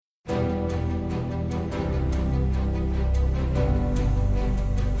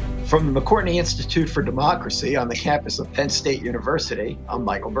From the McCourtney Institute for Democracy on the campus of Penn State University, I'm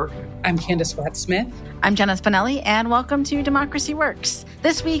Michael Berkman. I'm Candace Watt-Smith. I'm Jenna Spinelli, and welcome to Democracy Works.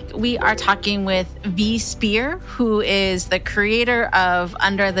 This week, we are talking with V. Spear, who is the creator of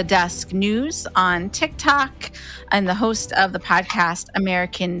Under the Desk News on TikTok and the host of the podcast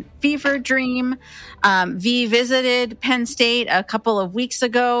American Fever Dream. V visited Penn State a couple of weeks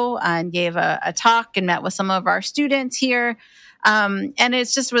ago and gave a talk and met with some of our students here. And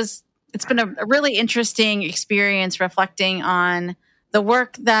it's been a really interesting experience reflecting on the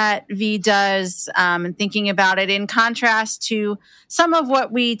work that V does and thinking about it in contrast to some of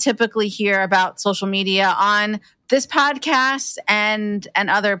what we typically hear about social media on this podcast and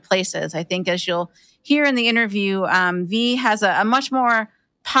other places. I think as you'll hear in the interview, V has a much more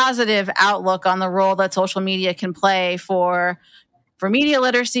positive outlook on the role that social media can play for media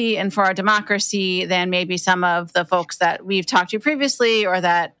literacy and for our democracy than maybe some of the folks that we've talked to previously or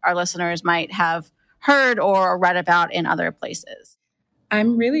that our listeners might have heard or read about in other places.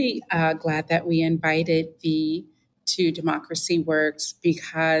 I'm really glad that we invited V to Democracy Works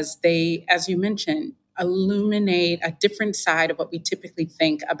because they, as you mentioned, illuminate a different side of what we typically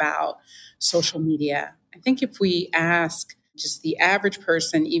think about social media. I think if we ask just the average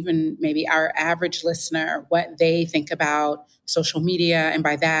person, even maybe our average listener, what they think about social media, and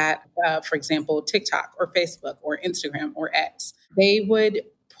by that, for example, TikTok or Facebook or Instagram or X, they would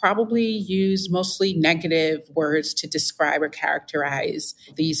probably use mostly negative words to describe or characterize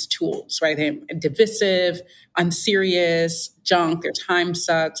these tools, right? They're divisive, unserious, junk, their time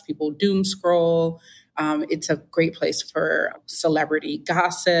sucks, people doom scroll. It's a great place for celebrity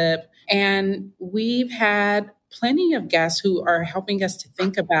gossip. And we've had plenty of guests who are helping us to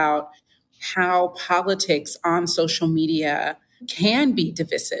think about how politics on social media can be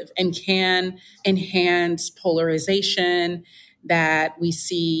divisive and can enhance polarization, that we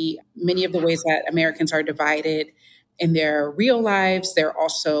see many of the ways that Americans are divided in their real lives. They're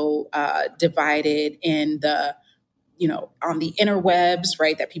also divided in on the interwebs,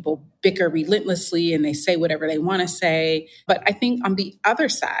 right? That people bicker relentlessly and they say whatever they want to say. But I think on the other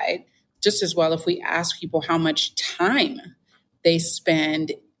side, just as well, if we ask people how much time they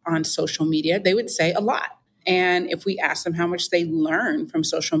spend on social media, they would say a lot. And if we ask them how much they learn from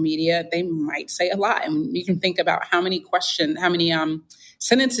social media, they might say a lot. And you can think about how many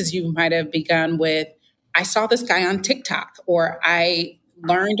sentences you might have begun with, I saw this guy on TikTok, or I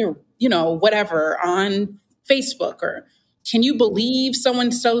learned, or, whatever on Facebook, or can you believe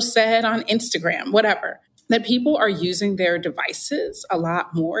someone so said on Instagram, whatever. That people are using their devices a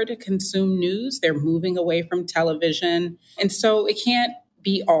lot more to consume news. They're moving away from television. And so it can't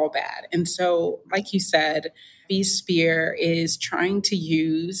be all bad. And so, like you said, V. Spear is trying to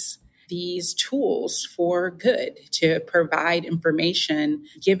use these tools for good, to provide information,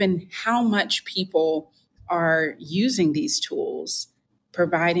 given how much people are using these tools,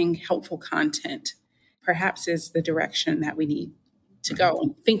 providing helpful content, perhaps is the direction that we need to go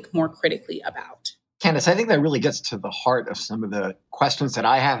and think more critically about. Candace, I think that really gets to the heart of some of the questions that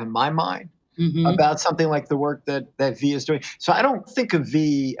I have in my mind about something like the work that V is doing. So I don't think of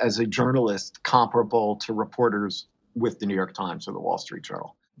V as a journalist comparable to reporters with the New York Times or the Wall Street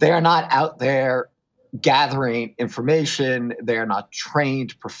Journal. They are not out there gathering information. They are not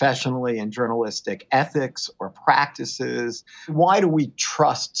trained professionally in journalistic ethics or practices. Why do we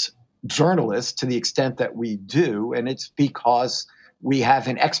trust journalists to the extent that we do? And it's because we have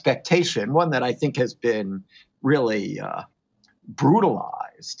an expectation, one that I think has been really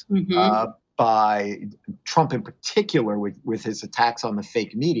brutalized by Trump in particular with his attacks on the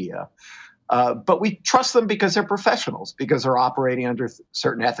fake media. But we trust them because they're professionals, because they're operating under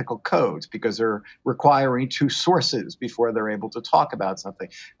certain ethical codes, because they're requiring two sources before they're able to talk about something.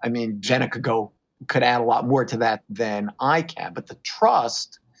 I mean, Jenna could add a lot more to that than I can, but the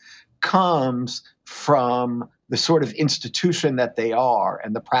trust comes from the sort of institution that they are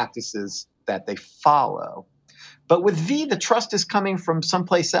and the practices that they follow. But with V, the trust is coming from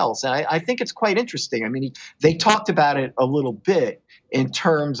someplace else. And I think it's quite interesting. I mean, they talked about it a little bit in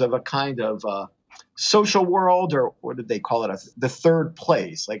terms of a kind of social world, or what did they call it? The third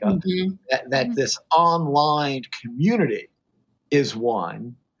place, like that this online community is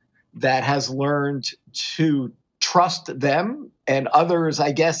one that has learned to trust them and others,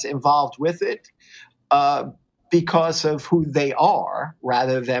 I guess, involved with it because of who they are,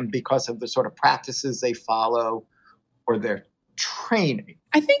 rather than because of the sort of practices they follow or their training.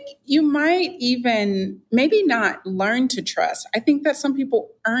 I think you might even maybe not learn to trust. I think that some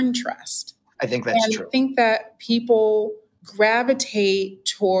people earn trust. I think that's true. I think that people gravitate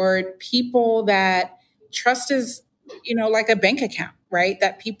toward people that trust is, like a bank account, right?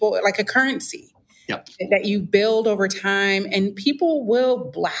 That people, like a currency. Yep. That you build over time, and people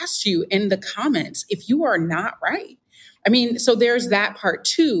will blast you in the comments if you are not right. I mean, so there's that part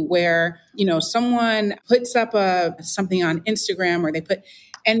too, where, someone puts up something on Instagram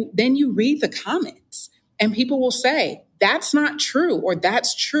and then you read the comments and people will say, that's not true, or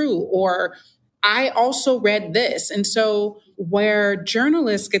that's true, or I also read this. And so where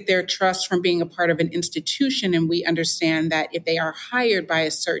journalists get their trust from being a part of an institution, and we understand that if they are hired by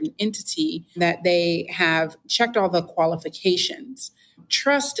a certain entity, that they have checked all the qualifications.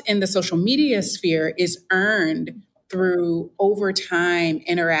 Trust in the social media sphere is earned through overtime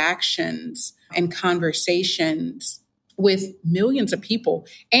interactions and conversations with millions of people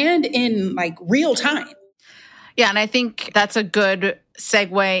and in real time. Yeah, and I think that's a good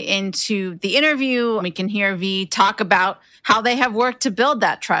segue into the interview. We can hear V talk about how they have worked to build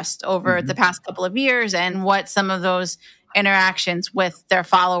that trust over the past couple of years and what some of those interactions with their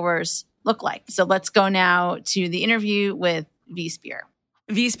followers look like. So let's go now to the interview with V Spear.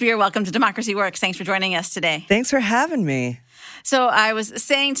 V Spear, welcome to Democracy Works. Thanks for joining us today. Thanks for having me. So I was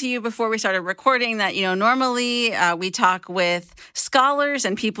saying to you before we started recording that, normally we talk with scholars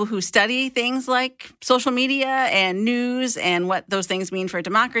and people who study things like social media and news and what those things mean for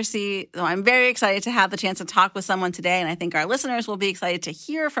democracy. So I'm very excited to have the chance to talk with someone today. And I think our listeners will be excited to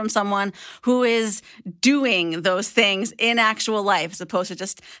hear from someone who is doing those things in actual life as opposed to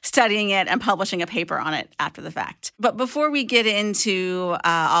just studying it and publishing a paper on it after the fact. But before we get into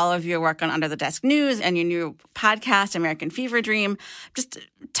all of your work on Under the Desk News and your new podcast, American Fever Dream, just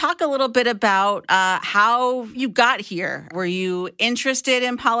talk a little bit about how you got here. Were you interested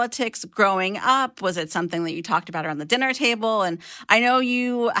in politics growing up? Was it something that you talked about around the dinner table? And I know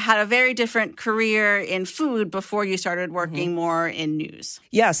you had a very different career in food before you started working more in news.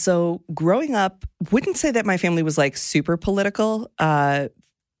 Yeah, so growing up, wouldn't say that my family was super political.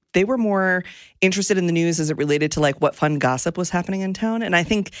 They were more interested in the news as it related to what fun gossip was happening in town. And I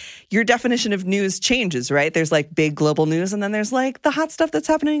think your definition of news changes, right? There's big global news, and then there's the hot stuff that's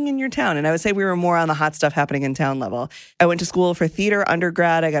happening in your town. And I would say we were more on the hot stuff happening in town level. I went to school for theater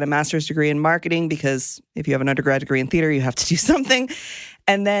undergrad. I got a master's degree in marketing because if you have an undergrad degree in theater, you have to do something.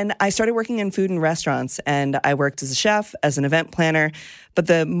 And then I started working in food and restaurants, and I worked as a chef, as an event planner. But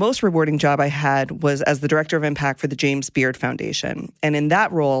the most rewarding job I had was as the director of impact for the James Beard Foundation. And in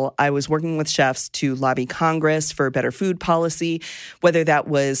that role, I was working with chefs to lobby Congress for better food policy, whether that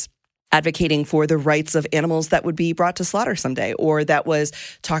was advocating for the rights of animals that would be brought to slaughter someday, or that was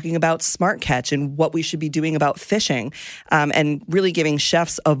talking about smart catch and what we should be doing about fishing, and really giving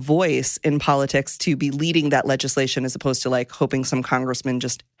chefs a voice in politics to be leading that legislation as opposed to hoping some congressman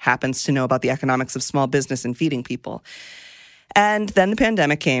just happens to know about the economics of small business and feeding people. And then the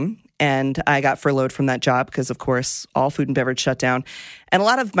pandemic came, and I got furloughed from that job because, of course, all food and beverage shut down. And a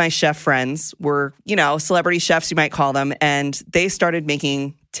lot of my chef friends were, celebrity chefs, you might call them, and they started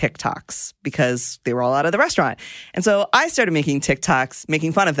making TikToks because they were all out of the restaurant. And so I started making TikToks,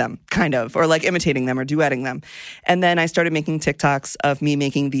 making fun of them, kind of, or imitating them or duetting them. And then I started making TikToks of me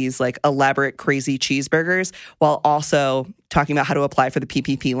making these elaborate, crazy cheeseburgers while also talking about how to apply for the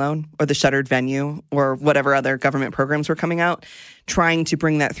PPP loan or the shuttered venue or whatever other government programs were coming out, trying to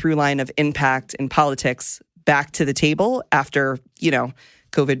bring that through line of impact in politics back to the table after,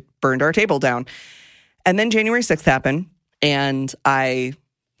 COVID burned our table down. And then January 6th happened, and I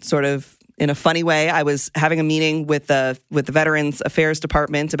sort of, in a funny way, I was having a meeting with the Veterans Affairs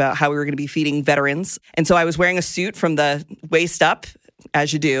Department about how we were going to be feeding veterans. And so I was wearing a suit from the waist up,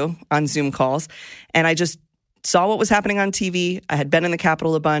 as you do on Zoom calls. And I just saw what was happening on TV. I had been in the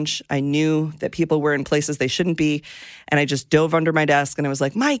Capitol a bunch. I knew that people were in places they shouldn't be. And I just dove under my desk and I was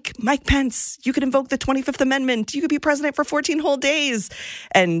like, Mike Pence, you could invoke the 25th Amendment. You could be president for 14 whole days.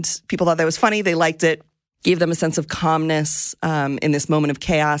 And people thought that was funny. They liked it. Gave them a sense of calmness in this moment of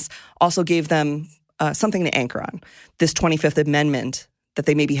chaos. Also gave them something to anchor on. This 25th Amendment that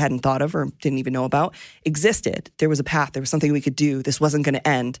they maybe hadn't thought of or didn't even know about existed. There was a path. There was something we could do. This wasn't going to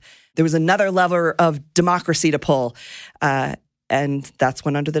end. There was another lever of democracy to pull. And that's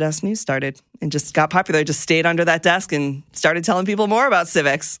when Under the Desk News started and just got popular. I just stayed under that desk and started telling people more about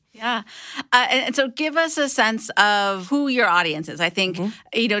civics. Yeah. And so give us a sense of who your audience is. I think,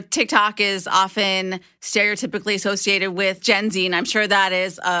 TikTok is often stereotypically associated with Gen Z, and I'm sure that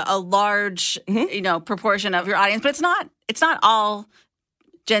is a large, proportion of your audience, but it's not all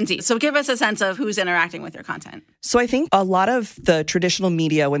Gen Z. So give us a sense of who's interacting with your content. So I think a lot of the traditional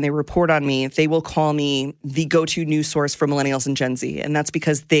media, when they report on me, they will call me the go-to news source for millennials and Gen Z. And that's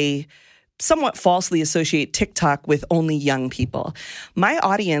because they somewhat falsely associate TikTok with only young people. My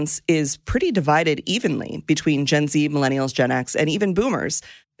audience is pretty divided evenly between Gen Z, millennials, Gen X, and even boomers.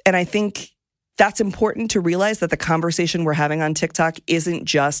 And I think that's important to realize that the conversation we're having on TikTok isn't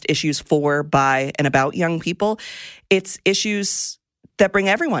just issues for, by, and about young people. It's issues that bring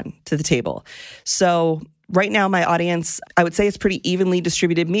everyone to the table. So right now, my audience, I would say it's pretty evenly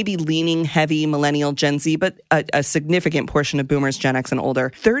distributed, maybe leaning heavy millennial, Gen Z, but a significant portion of boomers, Gen X, and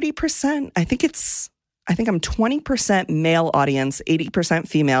older. 30%, I think I'm 20% male audience, 80%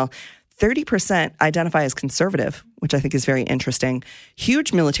 female. 30% identify as conservative, which I think is very interesting.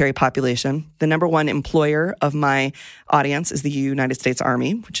 Huge military population. The number one employer of my audience is the United States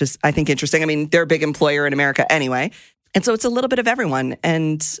Army, which is, I think, interesting. I mean, they're a big employer in America anyway. And so it's a little bit of everyone.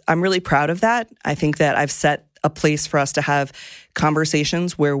 And I'm really proud of that. I think that I've set a place for us to have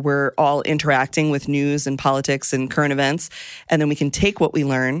conversations where we're all interacting with news and politics and current events. And then we can take what we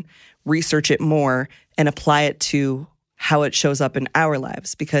learn, research it more, and apply it to how it shows up in our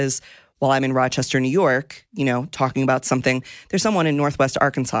lives. Because while I'm in Rochester, New York, talking about something, there's someone in Northwest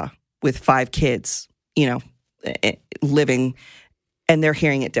Arkansas with 5 kids, living, and they're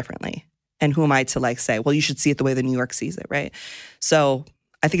hearing it differently. And who am I to say, well, you should see it the way that New York sees it, right? So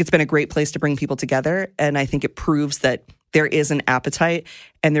I think it's been a great place to bring people together. And I think it proves that there is an appetite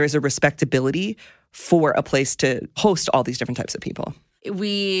and there is a respectability for a place to host all these different types of people.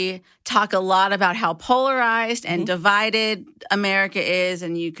 We talk a lot about how polarized and divided America is,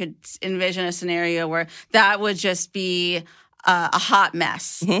 and you could envision a scenario where that would just be a hot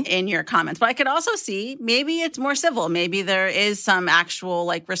mess in your comments. But I could also see maybe it's more civil. Maybe there is some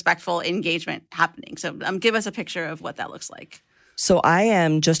actual respectful engagement happening. So give us a picture of what that looks like. So I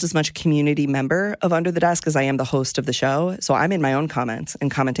am just as much a community member of Under the Desk as I am the host of the show. So I'm in my own comments and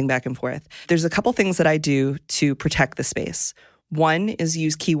commenting back and forth. There's a couple things that I do to protect the space. One is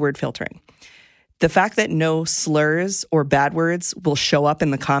use keyword filtering. The fact that no slurs or bad words will show up in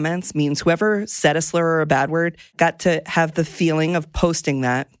the comments means whoever said a slur or a bad word got to have the feeling of posting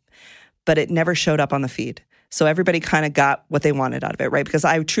that, but it never showed up on the feed. So everybody kind of got what they wanted out of it, right? Because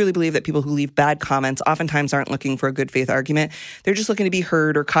I truly believe that people who leave bad comments oftentimes aren't looking for a good faith argument. They're just looking to be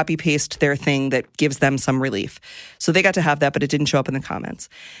heard or copy paste their thing that gives them some relief. So they got to have that, but it didn't show up in the comments.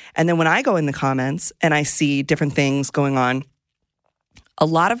 And then when I go in the comments and I see different things going on, a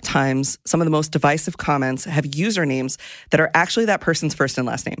lot of times, some of the most divisive comments have usernames that are actually that person's first and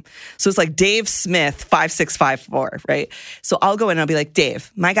last name. So it's like Dave Smith 5654, right? So I'll go in and I'll be like,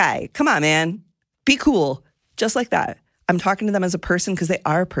 Dave, my guy, come on, man, be cool. Just like that. I'm talking to them as a person because they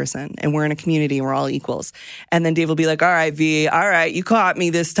are a person and we're in a community and we're all equals. And then Dave will be like, all right, V, all right, you caught me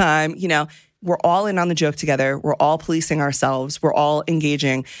this time. We're all in on the joke together. We're all policing ourselves. We're all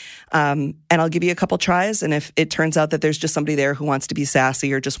engaging. And I'll give you a couple tries. And if it turns out that there's just somebody there who wants to be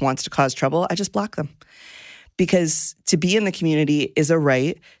sassy or just wants to cause trouble, I just block them. Because to be in the community is a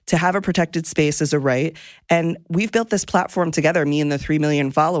right. To have a protected space is a right. And we've built this platform together, me and the 3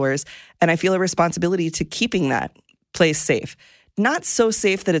 million followers. And I feel a responsibility to keeping that place safe. Not so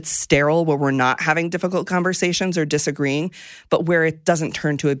safe that it's sterile where we're not having difficult conversations or disagreeing, but where it doesn't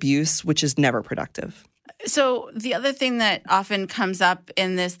turn to abuse, which is never productive. So the other thing that often comes up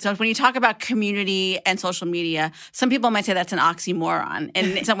in this, so when you talk about community and social media, some people might say that's an oxymoron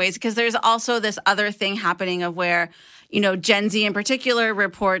in some ways, because there's also this other thing happening of where, Gen Z in particular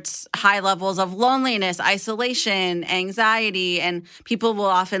reports high levels of loneliness, isolation, anxiety, and people will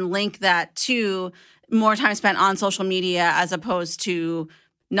often link that to more time spent on social media as opposed to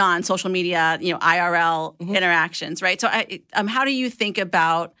non-social media, IRL interactions, right? So how do you think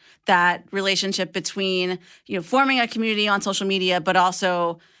about that relationship between, forming a community on social media, but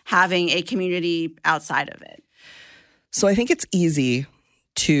also having a community outside of it? So I think it's easy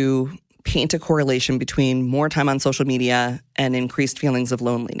to paint a correlation between more time on social media and increased feelings of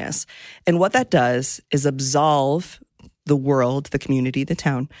loneliness. And what that does is absolve the world, the community, the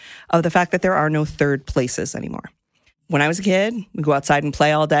town, of the fact that there are no third places anymore. When I was a kid, we'd go outside and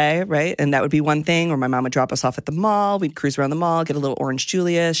play all day, right? And that would be one thing. Or my mom would drop us off at the mall. We'd cruise around the mall, get a little Orange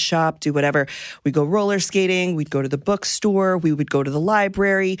Julius, shop, do whatever. We'd go roller skating. We'd go to the bookstore. We would go to the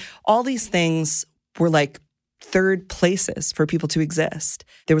library. All these things were like third places for people to exist.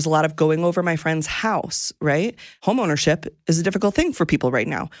 There was a lot of going over my friend's house, right? Homeownership is a difficult thing for people right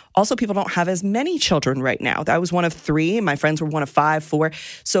now. Also, people don't have as many children right now. I was one of 3, and my friends were one of 5, 4.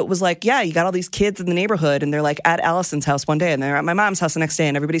 So it was like, yeah, you got all these kids in the neighborhood, and they're like at Allison's house one day, and they're at my mom's house the next day,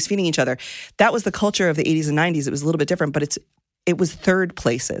 and everybody's feeding each other. That was the culture of the 80s and 90s. It was a little bit different, but it's it was third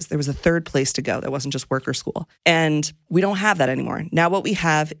places. There was a third place to go that wasn't just work or school. And we don't have that anymore. Now what we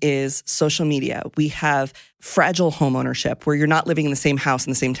have is social media. We have fragile home ownership where you're not living in the same house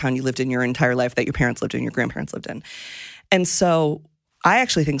in the same town you lived in your entire life that your parents lived in, your grandparents lived in. And so I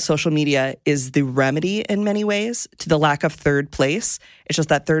actually think social media is the remedy in many ways to the lack of third place. It's just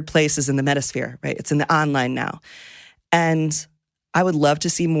that third place is in the metasphere, right? It's in the online now. And I would love to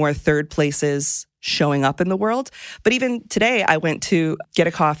see more third places showing up in the world. But even today, I went to get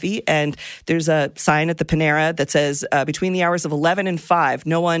a coffee and there's a sign at the Panera that says between the hours of 11 and 5,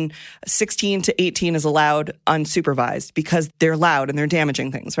 no one 16 to 18 is allowed unsupervised because they're loud and they're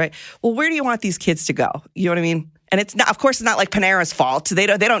damaging things, right? Well, where do you want these kids to go? You know what I mean? And it's not, of course, it's not like Panera's fault. They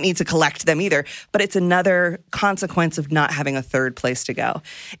don't need to collect them either. But it's another consequence of not having a third place to go.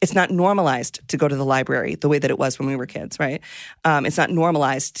 It's not normalized to go to the library the way that it was when we were kids, right? It's not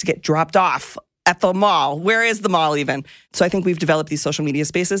normalized to get dropped off at the mall. Where is the mall even? So I think we've developed these social media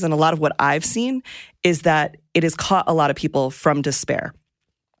spaces. And a lot of what I've seen is that it has caught a lot of people from despair.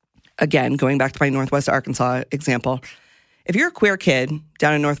 Again, going back to my Northwest Arkansas example, if you're a queer kid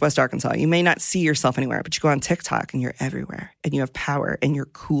down in Northwest Arkansas, you may not see yourself anywhere, but you go on TikTok and you're everywhere and you have power and you're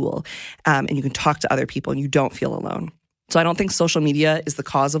cool and you can talk to other people and you don't feel alone. So I don't think social media is the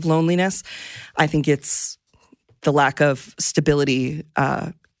cause of loneliness. I think it's the lack of stability,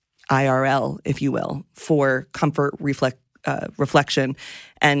 IRL, if you will, for comfort, reflection,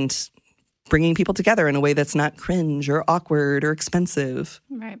 and bringing people together in a way that's not cringe or awkward or expensive.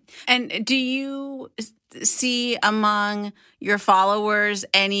 Right. And do you see among your followers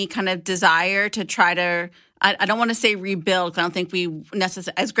any kind of desire to try to, I don't want to say rebuild, because I don't think we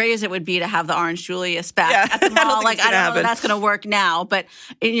necessarily, as great as it would be to have the Orange Julius back at the mall, I don't know if that's going to work now, but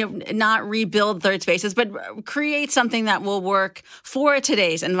not rebuild third spaces, but create something that will work for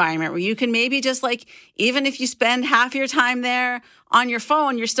today's environment where you can maybe just even if you spend half your time there on your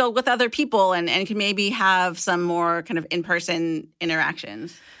phone, you're still with other people and can maybe have some more kind of in-person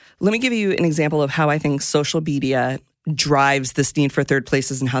interactions. Let me give you an example of how I think social media drives this need for third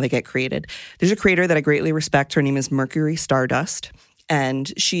places and how they get created. There's a creator that I greatly respect. Her name is Mercury Stardust.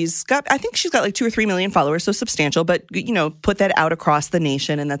 And I think she's got 2 or 3 million followers, so substantial, but, put that out across the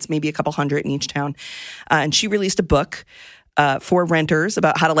nation. And that's maybe a couple hundred in each town. And she released a book for renters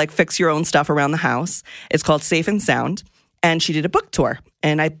about how to fix your own stuff around the house. It's called Safe and Sound. And she did a book tour.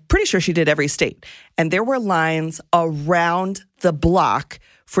 And I'm pretty sure she did every state. And there were lines around the block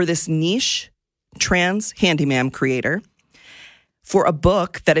for this niche trans handyman creator for a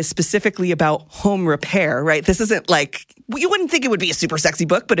book that is specifically about home repair, right? This isn't you wouldn't think it would be a super sexy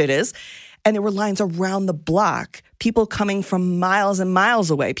book, but it is. And there were lines around the block, people coming from miles and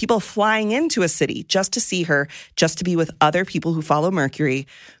miles away, people flying into a city just to see her, just to be with other people who follow Mercury,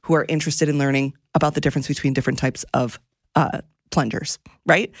 who are interested in learning about the difference between different types of plungers,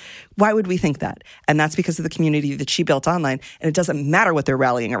 right? Why would we think that? And that's because of the community that she built online. And it doesn't matter what they're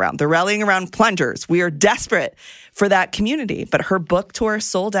rallying around. They're rallying around plungers. We are desperate for that community. But her book tour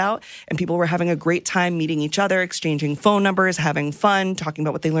sold out and people were having a great time meeting each other, exchanging phone numbers, having fun, talking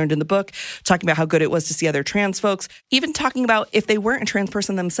about what they learned in the book, talking about how good it was to see other trans folks, even talking about if they weren't a trans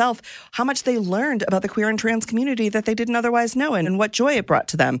person themselves, how much they learned about the queer and trans community that they didn't otherwise know and what joy it brought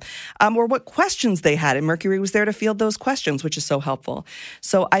to them, or what questions they had. And Mercury was there to field those questions, which is so helpful.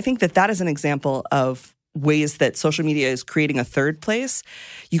 So I think that is an example of ways that social media is creating a third place.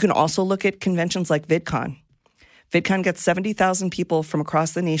 You can also look at conventions like VidCon. VidCon gets 70,000 people from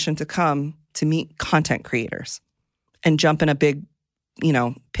across the nation to come to meet content creators and jump in a big,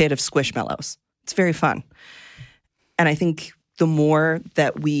 pit of squishmallows. It's very fun. And I think the more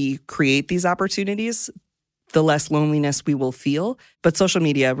that we create these opportunities, the less loneliness we will feel. But social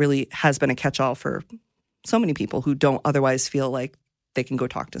media really has been a catch-all for so many people who don't otherwise feel like they can go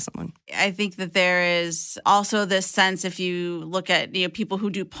talk to someone. I think that there is also this sense, if you look at people who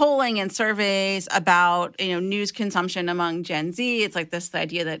do polling and surveys about news consumption among Gen Z, it's this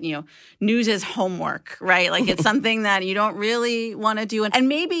idea that news is homework, right? It's something that you don't really want to do, and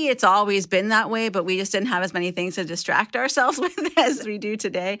maybe it's always been that way, but we just didn't have as many things to distract ourselves with as we do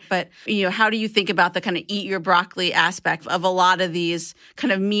today. But how do you think about the kind of eat your broccoli aspect of a lot of these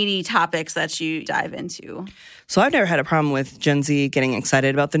kind of meaty topics that you dive into? So I've never had a problem with Gen Z getting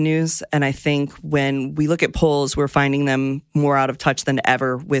excited about the news. And I think when we look at polls, we're finding them more out of touch than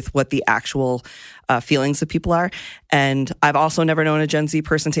ever with what the actual feelings of people are. And I've also never known a Gen Z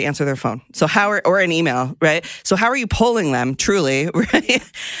person to answer their phone. So or an email, right? So how are you polling them truly,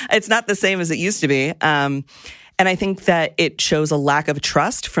 right? It's not the same as it used to be. And And I think that it shows a lack of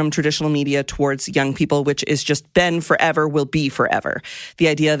trust from traditional media towards young people, which is just been forever, will be forever. The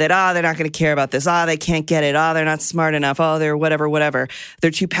idea that, they're not going to care about this. They can't get it. They're not smart enough. They're whatever. They're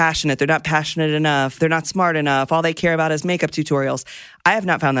too passionate. They're not passionate enough. They're not smart enough. All they care about is makeup tutorials. I have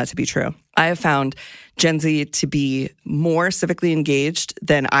not found that to be true. I have found Gen Z to be more civically engaged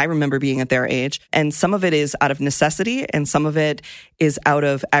than I remember being at their age. And some of it is out of necessity, and some of it is out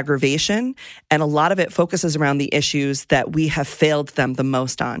of aggravation. And a lot of it focuses around the issues that we have failed them the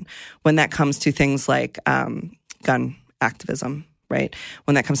most on when that comes to things like gun activism. Right?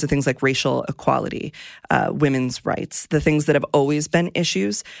 When that comes to things like racial equality, women's rights, the things that have always been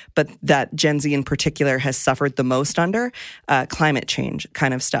issues, but that Gen Z in particular has suffered the most under, climate change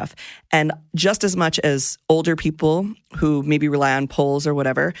kind of stuff. And just as much as older people who maybe rely on polls or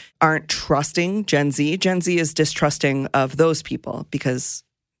whatever aren't trusting Gen Z is distrusting of those people because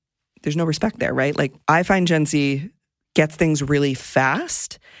there's no respect there, right? Like, I find Gen Z gets things really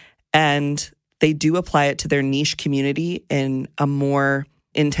fast, and they do apply it to their niche community in a more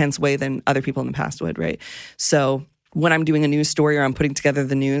intense way than other people in the past would, right? So when I'm doing a news story or I'm putting together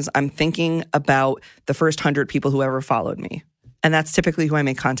the news, I'm thinking about the first 100 people who ever followed me. And that's typically who I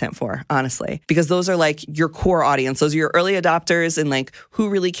make content for, honestly, because those are like your core audience. Those are your early adopters and like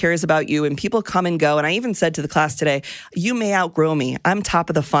who really cares about you. And people come and go. And I even said to the class today, you may outgrow me. I'm top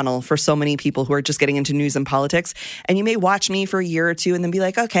of the funnel for so many people who are just getting into news and politics. And you may watch me for a year or two and then be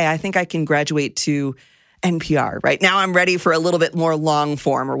like, okay, I think I can graduate to NPR. Right now I'm ready for a little bit more long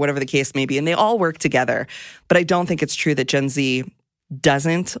form or whatever the case may be. And they all work together. But I don't think it's true that Gen Z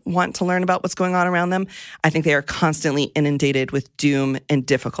doesn't want to learn about what's going on around them. I think they are constantly inundated with doom and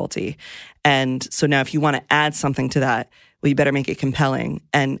difficulty. And so now if you want to add something to that, well, you better make it compelling.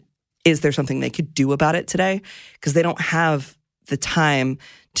 And is there something they could do about it today? Because they don't have the time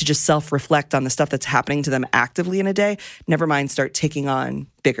to just self-reflect on the stuff that's happening to them actively in a day, never mind start taking on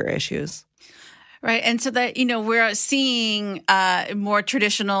bigger issues. Right. And so that, we're seeing more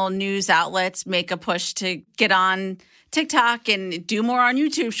traditional news outlets make a push to get on TikTok and do more on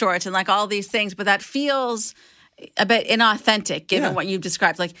YouTube Shorts and like all these things. But that feels a bit inauthentic given what you've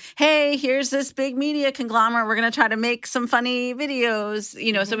described. Like, hey, here's this big media conglomerate. We're going to try to make some funny videos,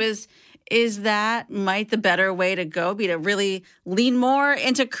 So is that might the better way to go be to really lean more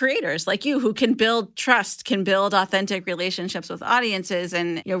into creators like you who can build trust, can build authentic relationships with audiences,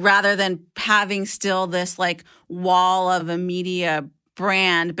 and rather than having still this like wall of a media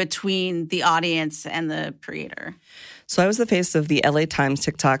brand between the audience and the creator? So I was the face of the LA Times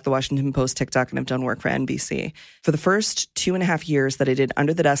TikTok, the Washington Post TikTok, and I've done work for NBC. For the first 2.5 years that I did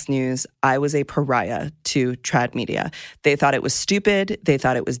Under the Desk News, I was a pariah to trad media. They thought it was stupid. They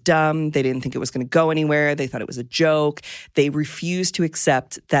thought it was dumb. They didn't think it was going to go anywhere. They thought it was a joke. They refused to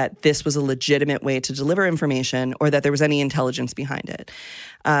accept that this was a legitimate way to deliver information or that there was any intelligence behind it.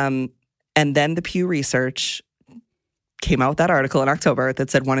 And then the Pew Research came out with that article in October that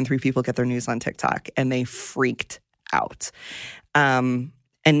said 1 in 3 people get their news on TikTok, and they freaked out. And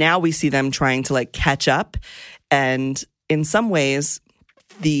now we see them trying to like catch up. And in some ways,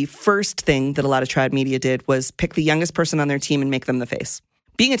 the first thing that a lot of trad media did was pick the youngest person on their team and make them the face.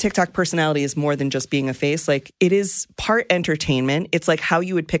 Being a TikTok personality is more than just being a face. Like, it is part entertainment. It's like how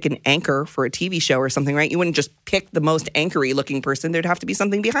you would pick an anchor for a TV show or something, right? You wouldn't just pick the most anchory looking person. There'd have to be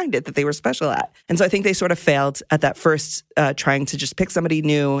something behind it that they were special at. And so I think they sort of failed at that first, trying to just pick somebody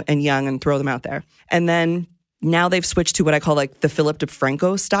new and young and throw them out there. And then now they've switched to what I call like the Philip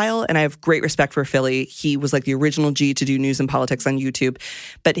DeFranco style. And I have great respect for Philly. He was like the original G to do news and politics on YouTube.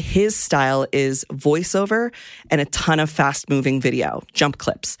 But his style is voiceover and a ton of fast moving video, jump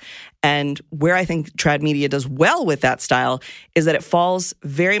clips. And where I think trad media does well with that style is that it falls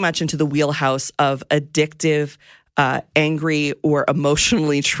very much into the wheelhouse of addictive, angry or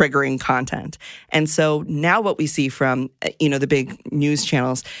emotionally triggering content. And so now what we see from, the big news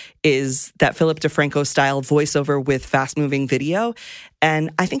channels is that Philip DeFranco style voiceover with fast moving video.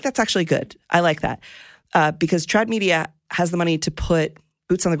 And I think that's actually good. I like that because trad media has the money to put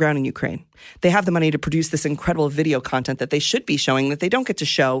boots on the ground in Ukraine. They have the money to produce this incredible video content that they should be showing that they don't get to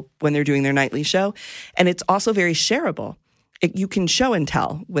show when they're doing their nightly show. And it's also very shareable. You can show and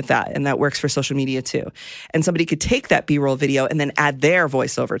tell with that, and that works for social media too. And somebody could take that B-roll video and then add their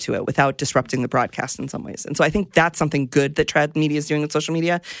voiceover to it without disrupting the broadcast in some ways. And so I think that's something good that trad media is doing with social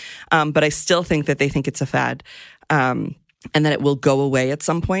media. But I still think that they think it's a fad and that it will go away at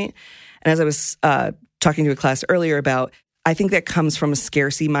some point. And as I was talking to a class earlier about, I think that comes from a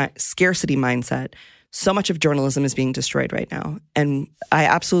scarcity mindset. So much of journalism is being destroyed right now. And I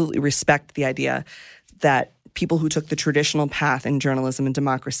absolutely respect the idea that people who took the traditional path in journalism and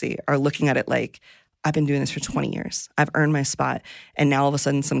democracy are looking at it like, I've been doing this for 20 years. I've earned my spot. And now all of a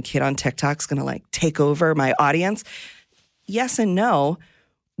sudden some kid on TikTok's going to like take over my audience. Yes and no.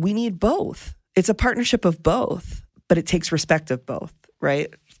 We need both. It's a partnership of both, but it takes respect of both,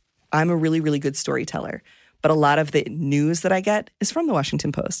 right? I'm a really, really good storyteller, but a lot of the news that I get is from the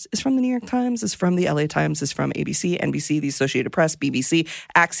Washington Post, is from the New York Times, is from the LA Times, is from ABC, NBC, the Associated Press, BBC,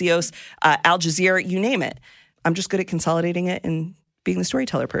 Axios, Al Jazeera, you name it. I'm just good at consolidating it and being the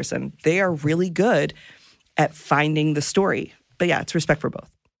storyteller person. They are really good at finding the story. But yeah, it's respect for both.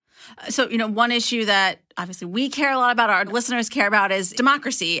 So, one issue that obviously we care a lot about, our listeners care about, is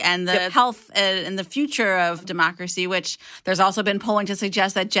democracy and the health and the future of democracy, which there's also been polling to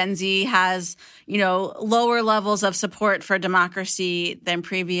suggest that Gen Z has, lower levels of support for democracy than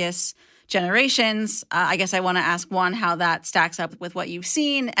previous generations. I guess I want to ask, one, how that stacks up with what you've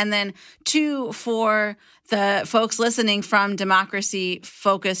seen, and then two, for the folks listening from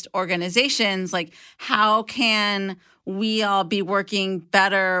democracy-focused organizations, like how can we all be working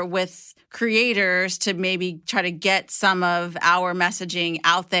better with creators to maybe try to get some of our messaging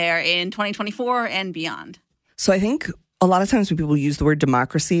out there in 2024 and beyond? So I think a lot of times when people use the word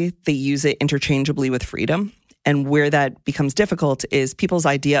democracy, they use it interchangeably with freedom. And where that becomes difficult is people's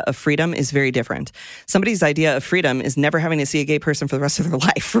idea of freedom is very different. Somebody's idea of freedom is never having to see a gay person for the rest of their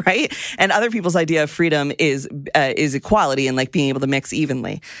life, right? And other people's idea of freedom is equality and like being able to mix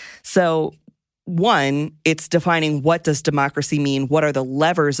evenly. So one, it's defining what does democracy mean? What are the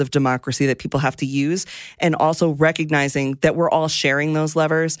levers of democracy that people have to use? And also recognizing that we're all sharing those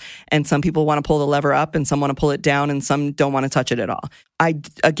levers. And some people want to pull the lever up and some want to pull it down and some don't want to touch it at all. I,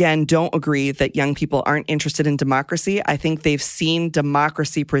 again, don't agree that young people aren't interested in democracy. I think they've seen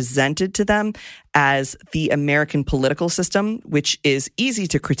democracy presented to them as the American political system, which is easy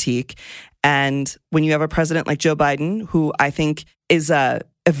to critique. And when you have a president like Joe Biden, who I think is a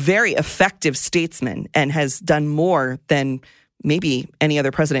very effective statesman and has done more than maybe any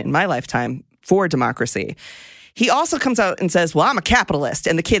other president in my lifetime for democracy, he also comes out and says, well, I'm a capitalist.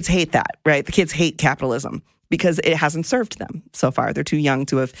 And the kids hate that, right? The kids hate capitalism because it hasn't served them so far. They're too young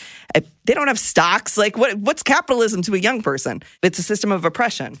to have, they don't have stocks. Like what's capitalism to a young person? It's a system of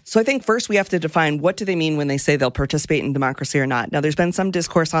oppression. So I think first we have to define what do they mean when they say they'll participate in democracy or not. Now, there's been some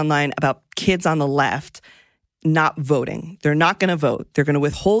discourse online about kids on the left not voting. They're not going to vote. They're going to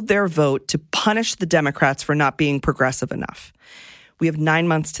withhold their vote to punish the Democrats for not being progressive enough. We have 9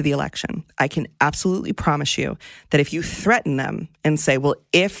 months to the election. I can absolutely promise you that if you threaten them and say, well,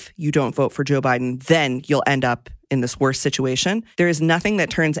 if you don't vote for Joe Biden, then you'll end up in this worse situation, there is nothing that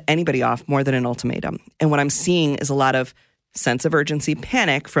turns anybody off more than an ultimatum. And what I'm seeing is a lot of sense of urgency,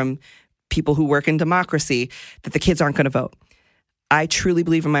 panic from people who work in democracy that the kids aren't going to vote. I truly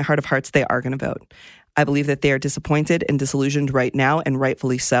believe in my heart of hearts they are going to vote. I believe that they are disappointed and disillusioned right now, and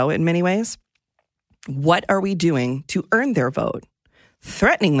rightfully so in many ways. What are we doing to earn their vote?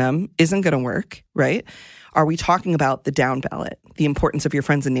 Threatening them isn't going to work, right? Are we talking about the down ballot, the importance of your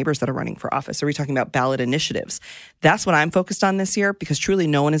friends and neighbors that are running for office? Are we talking about ballot initiatives? That's what I'm focused on this year because truly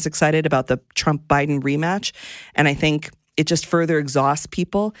no one is excited about the Trump-Biden rematch. And I think it just further exhausts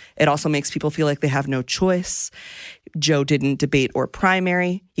people. It also makes people feel like they have no choice. Joe didn't debate or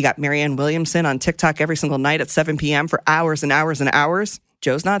primary. You got Marianne Williamson on TikTok every single night at 7 p.m. for hours and hours and hours.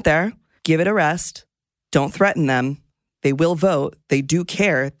 Joe's not there. Give it a rest. Don't threaten them. They will vote. They do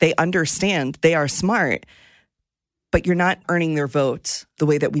care. They understand. They are smart. But you're not earning their vote the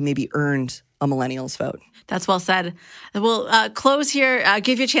way that we maybe earned a millennial's vote. That's well said. We'll close here,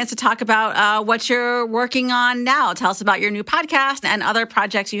 give you a chance to talk about what you're working on now. Tell us about your new podcast and other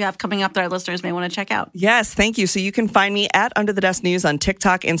projects you have coming up that our listeners may want to check out. Yes, thank you. So you can find me at Under the Desk News on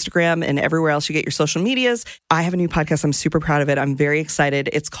TikTok, Instagram, and everywhere else you get your social medias. I have a new podcast. I'm super proud of it. I'm very excited.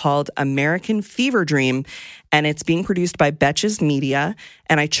 It's called American Fever Dream, and it's being produced by Betches Media.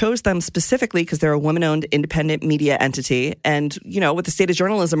 And I chose them specifically because they're a woman-owned independent media entity. And, with the state of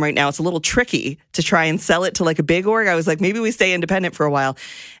journalism right now, it's a little tricky to try and sell it to like a big org. I was like, maybe we stay independent for a while.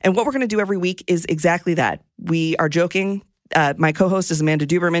 And what we're going to do every week is exactly that. We are joking. My co-host is Amanda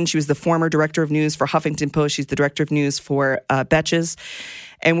Duberman. She was the former director of news for Huffington Post. She's the director of news for Betches.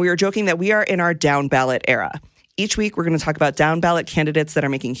 And we are joking that we are in our down ballot era. Each week, we're going to talk about down ballot candidates that are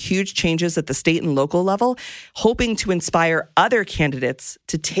making huge changes at the state and local level, hoping to inspire other candidates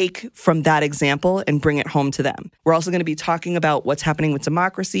to take from that example and bring it home to them. We're also going to be talking about what's happening with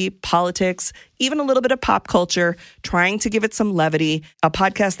democracy, politics, even a little bit of pop culture, trying to give it some levity, a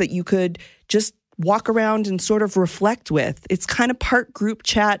podcast that you could just walk around and sort of reflect with. It's kind of part group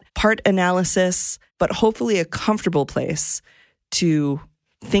chat, part analysis, but hopefully a comfortable place to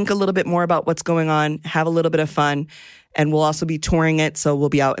think a little bit more about what's going on, have a little bit of fun, And we'll also be touring it. So we'll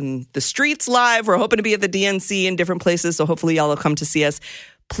be out in the streets live. We're hoping to be at the DNC in different places. So hopefully y'all will come to see us.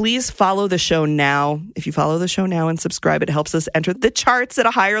 Please follow the show now. If you follow the show now and subscribe, it helps us enter the charts at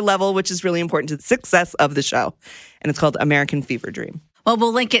a higher level, which is really important to the success of the show. And it's called American Fever Dream. Well,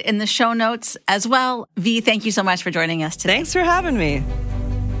 we'll link it in the show notes as well. V, thank you so much for joining us today. Thanks for having me.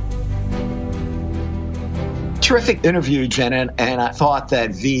 Terrific interview, Jenna, and I thought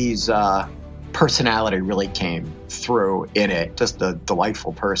that V's personality really came through in it. Just a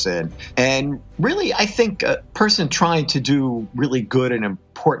delightful person. And really, I think a person trying to do really good and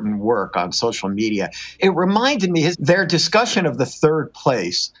important work on social media. It reminded me, their discussion of the third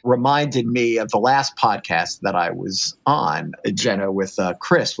place reminded me of the last podcast that I was on, Jenna, with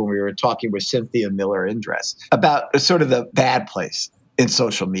Chris, when we were talking with Cynthia Miller-Indress about sort of the bad place in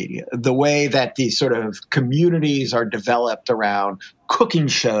social media, the way that these sort of communities are developed around cooking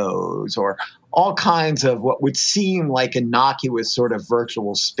shows or all kinds of what would seem like innocuous sort of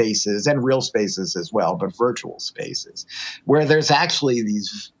virtual spaces and real spaces as well, but virtual spaces where there's actually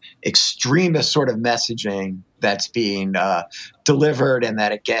these extremist sort of messaging that's being delivered, and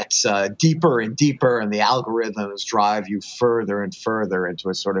that it gets deeper and deeper, and the algorithms drive you further and further into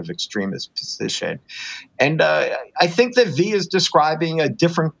a sort of extremist position. And I think that V is describing a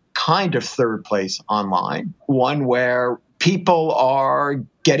different kind of third place online, one where people are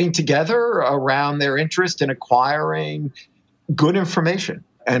getting together around their interest in acquiring good information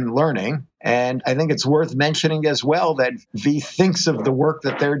and learning. And I think it's worth mentioning as well that V thinks of the work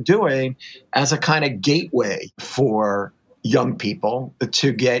that they're doing as a kind of gateway for young people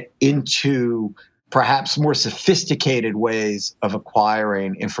to get into perhaps more sophisticated ways of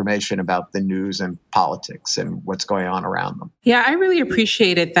acquiring information about the news and politics and what's going on around them. Yeah, I really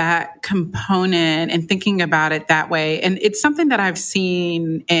appreciated that component and thinking about it that way. And it's something that I've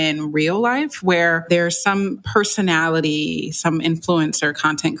seen in real life where there's some personality, some influencer,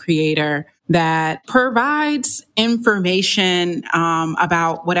 content creator that provides information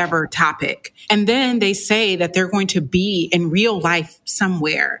about whatever topic. And then they say that they're going to be in real life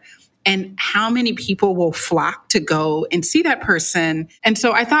somewhere. And how many people will flock to go and see that person? And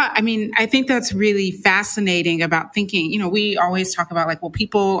so I think that's really fascinating about thinking, we always talk about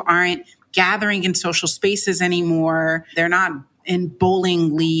people aren't gathering in social spaces anymore. They're not in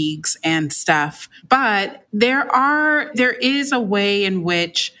bowling leagues and stuff. But there is a way in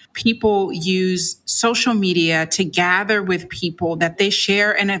which people use social media to gather with people that they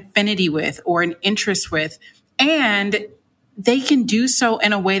share an affinity with or an interest with. And they can do so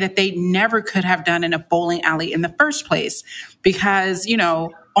in a way that they never could have done in a bowling alley in the first place because,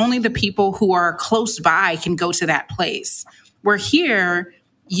 only the people who are close by can go to that place. Where here,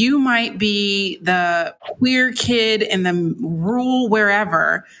 you might be the queer kid in the rural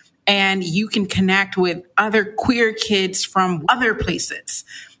wherever, and you can connect with other queer kids from other places.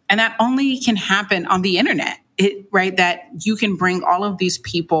 And that only can happen on the internet, right? That you can bring all of these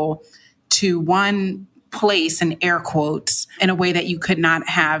people to one place, in air quotes, in a way that you could not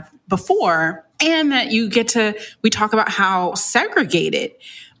have before. And that we talk about how segregated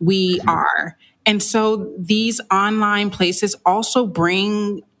we are. And so these online places also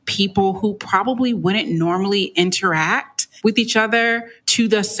bring people who probably wouldn't normally interact with each other to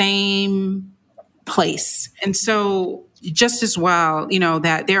the same place. And so just as well,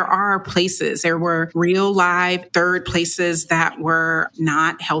 that there were real live third places that were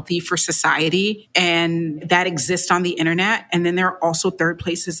not healthy for society and that exist on the internet. And then there are also third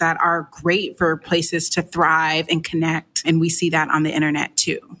places that are great for places to thrive and connect. And we see that on the internet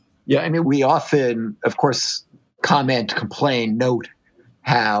too. Yeah, we often, of course, comment, complain, note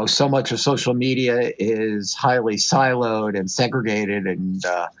how so much of social media is highly siloed and segregated and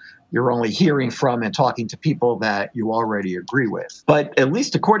you're only hearing from and talking to people that you already agree with. But at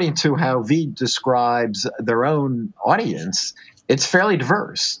least according to how V describes their own audience, it's fairly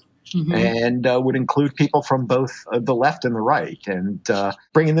diverse. Mm-hmm. And would include people from both the left and the right, and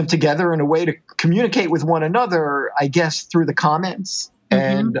bringing them together in a way to communicate with one another, I guess, through the comments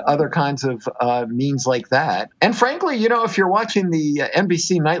and other kinds of means like that. And frankly, if you're watching the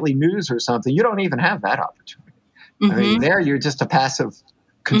NBC nightly news or something, you don't even have that opportunity. Mm-hmm. There you're just a passive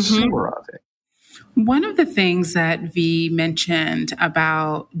consumer of it. One of the things that V mentioned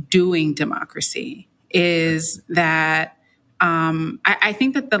about doing democracy is that I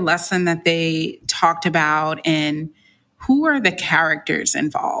think that the lesson that they talked about in who are the characters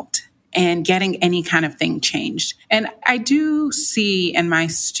involved and getting any kind of thing changed. And I do see in my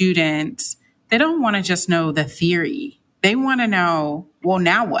students, they don't want to just know the theory. They want to know, well,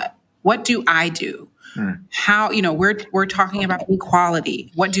 now what? What do I do? How, we're talking about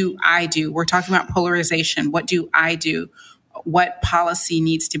equality. What do I do? We're talking about polarization. What do I do? What policy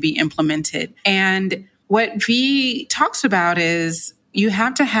needs to be implemented? And what V talks about is you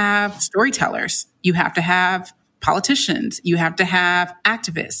have to have storytellers. You have to have politicians. You have to have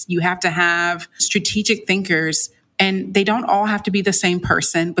activists. You have to have strategic thinkers. And they don't all have to be the same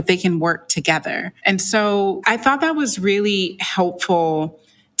person, but they can work together. And so I thought that was really helpful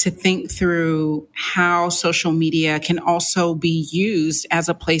to think through how social media can also be used as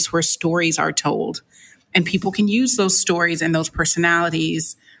a place where stories are told. And people can use those stories and those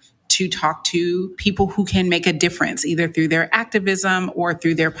personalities to talk to people who can make a difference, either through their activism or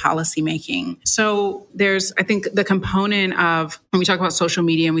through their policymaking. So there's, I think, the component of when we talk about social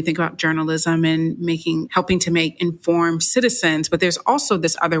media and we think about journalism and helping to make informed citizens, but there's also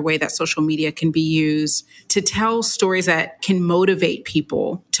this other way that social media can be used to tell stories that can motivate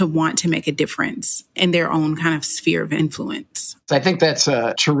people to want to make a difference in their own kind of sphere of influence. I think that's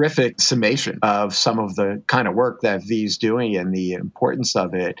a terrific summation of some of the kind of work that V's doing and the importance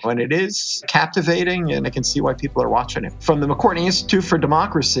of it. And it is captivating, and I can see why people are watching it. From the McCourtney Institute for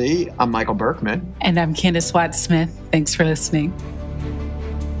Democracy, I'm Michael Berkman. And I'm Candace Watts-Smith. Thanks for listening.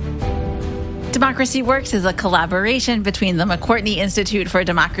 Democracy Works is a collaboration between the McCourtney Institute for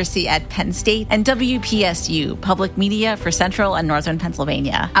Democracy at Penn State and WPSU, Public Media for Central and Northern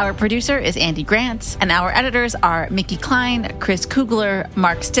Pennsylvania. Our producer is Andy Grants, and our editors are Mickey Klein, Chris Kugler,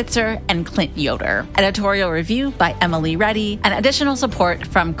 Mark Stitzer, and Clint Yoder. Editorial review by Emily Reddy, and additional support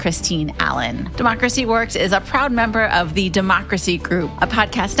from Christine Allen. Democracy Works is a proud member of the Democracy Group, a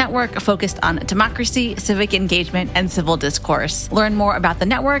podcast network focused on democracy, civic engagement, and civil discourse. Learn more about the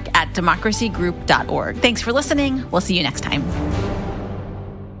network at democracygroup.org. Thanks for listening. We'll see you next time.